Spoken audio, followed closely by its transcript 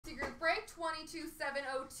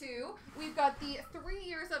22,702. We've got the 3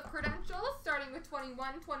 years of credentials, starting with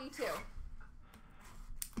 21-22.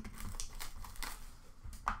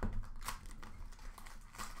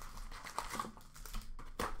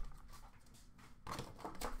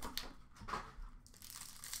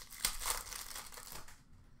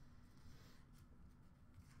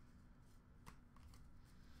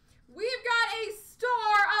 We've got a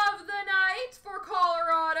Star of the Night for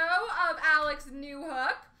Colorado of Alex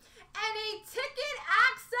Newhook. And a Ticket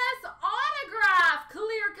Access Autograph,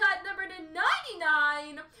 clear cut number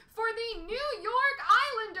 /99 for the New York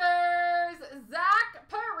Islanders, Zach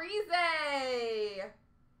Parise.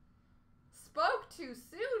 Spoke too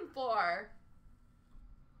soon for.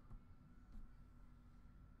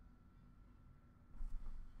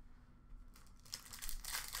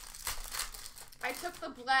 I took the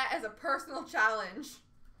blat as a personal challenge.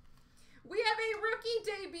 We have a rookie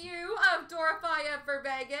debut of Dorofeyev for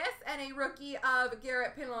Vegas and a rookie of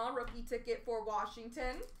Garrett Pilon, rookie ticket for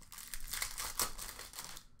Washington.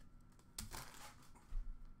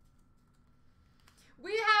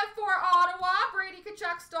 We have for Ottawa, Brady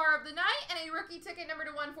Tkachuk, Star of the Night, and a rookie ticket number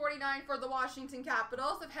 /149 for the Washington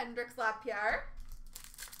Capitals of Hendrix Lapierre.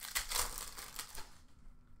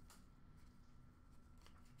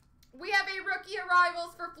 We have a rookie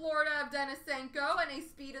arrivals for Florida of Denisenko and a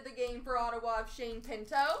speed of the game for Ottawa of Shane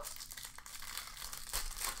Pinto.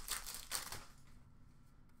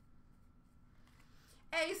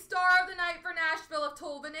 A Star of the Night for Nashville of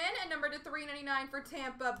Tolvanen and number /399 for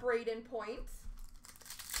Tampa, Braden Point.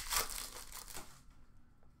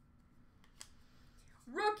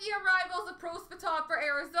 Rookie arrivals of Prosvetov for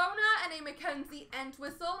Arizona and a Mackenzie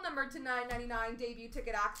Entwistle, number /999 debut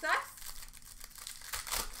ticket access.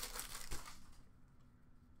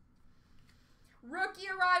 Rookie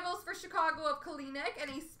arrivals for Chicago of Kalinick and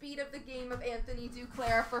a speed of the game of Anthony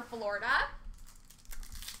Duclair for Florida.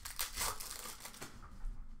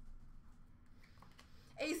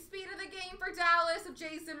 A speed of the game for Dallas of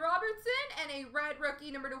Jason Robertson and a red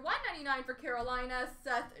rookie number /199 for Carolina,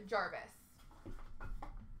 Seth Jarvis.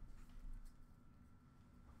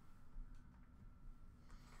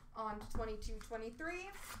 On to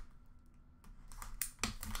 22-23.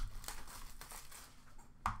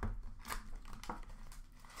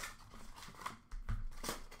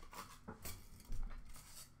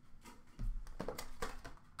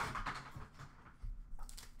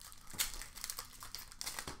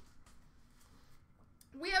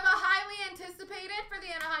 We have a highly anticipated for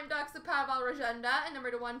the Anaheim Ducks of Pavel Regenda and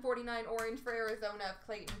number /149 orange for Arizona of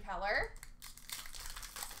Clayton Keller.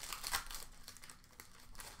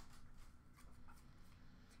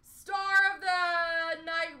 Star of the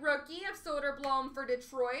Night rookie of Soderblom for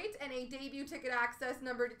Detroit and a debut ticket access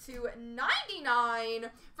number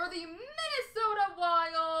 /299 for the Minnesota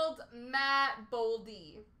Wild, Matt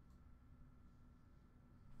Boldy.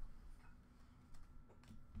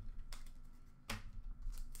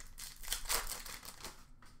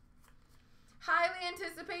 Highly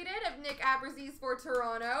anticipated of Nick Abruzzese for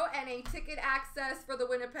Toronto and a ticket access for the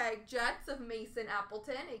Winnipeg Jets of Mason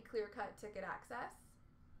Appleton, a clear-cut ticket access.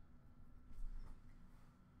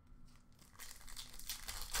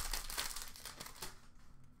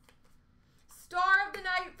 Star of the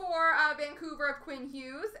Night for Vancouver of Quinn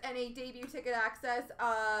Hughes and a debut ticket access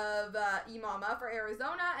of Imama for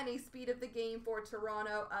Arizona and a speed of the game for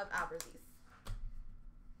Toronto of Abruzzese.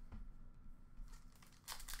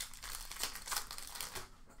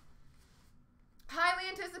 Highly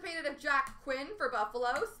anticipated of Jack Quinn for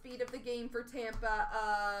Buffalo. Speed of the game for Tampa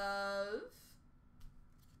of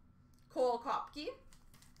Cole Kopke.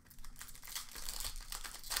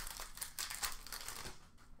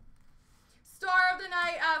 Star of the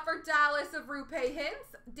Night for Dallas of Rupe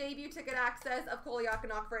Hintz. Debut ticket access of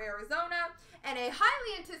Kolyakonok for Arizona. And a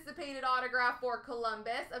highly anticipated autograph for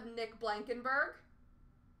Columbus of Nick Blankenberg.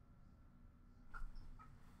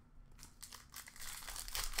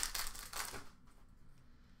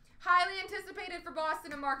 Highly anticipated for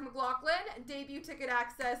Boston of Mark McLaughlin. Debut ticket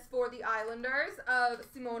access for the Islanders of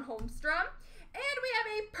Simone Holmstrom. And we have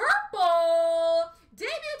a purple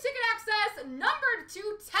debut ticket access numbered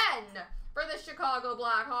 /210 for the Chicago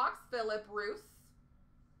Blackhawks, Philip Roos.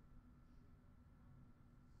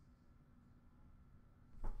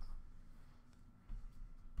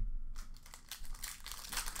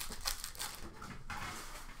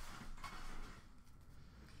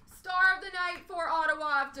 Star of the Night for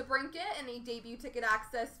Ottawa of DeBrincat and a debut ticket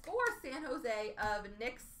access for San Jose of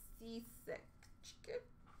Nick Cicek.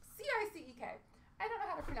 C-I-C-E-K. I don't know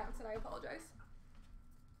how to pronounce it. I apologize.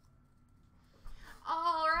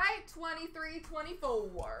 All right,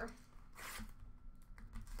 23-24.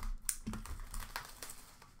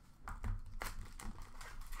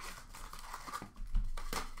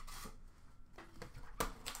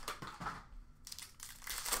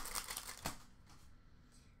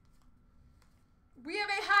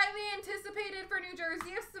 New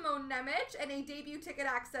Jersey of Simone Nemec, and a debut ticket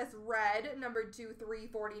access red, number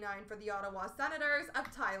 2349 for the Ottawa Senators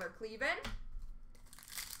of Tyler Cleven.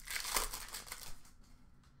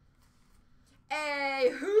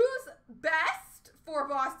 A Who's Best for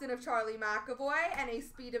Boston of Charlie McAvoy, and a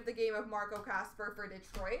Speed of the Game of Marco Casper for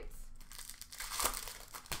Detroit.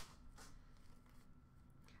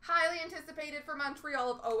 Highly anticipated for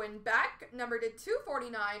Montreal of Owen Beck, number to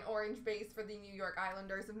 249 orange base for the New York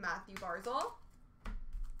Islanders of Matthew Barzal.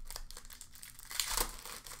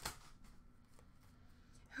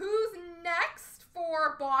 Who's Next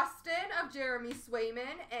for Boston of Jeremy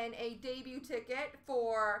Swayman, and a debut ticket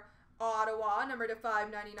for Ottawa, number to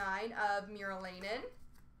 599 of Mira Lanin.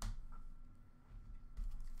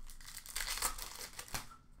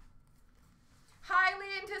 Highly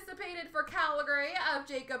anticipated for Calgary of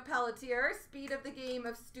Jacob Pelletier, Speed of the Game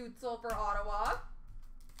of Stutzel for Ottawa.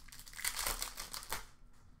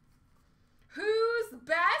 Who's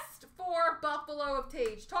Best for Buffalo of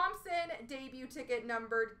Tage Thompson, debut ticket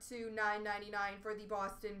numbered to 999 for the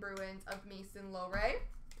Boston Bruins of Mason Lohrei.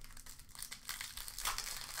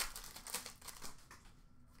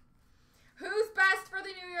 Who's Best for the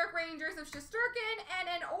New York Rangers of Shesterkin, and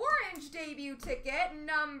an orange debut ticket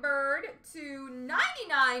numbered to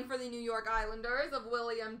 99 for the New York Islanders of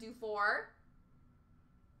William Dufour.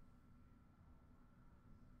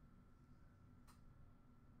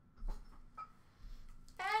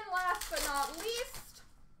 And last but not least,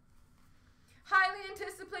 highly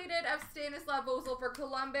anticipated of Stanislav Vozil for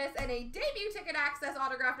Columbus, and a debut ticket access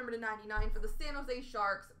autograph number to 99 for the San Jose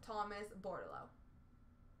Sharks, Thomas Bordeleau.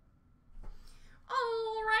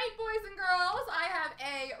 All right, boys and girls, I have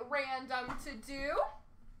a random to do.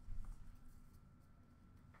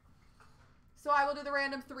 So I will do the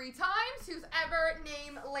random 3 times. Whoever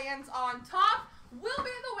name lands on top will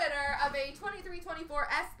be the winner of a 23-24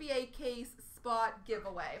 SBA case spot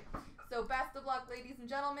giveaway. So best of luck, ladies and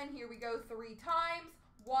gentlemen. Here we go 3 times.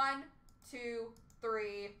 1, 2,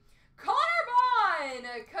 3. Connor Bond!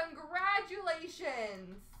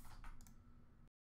 Congratulations!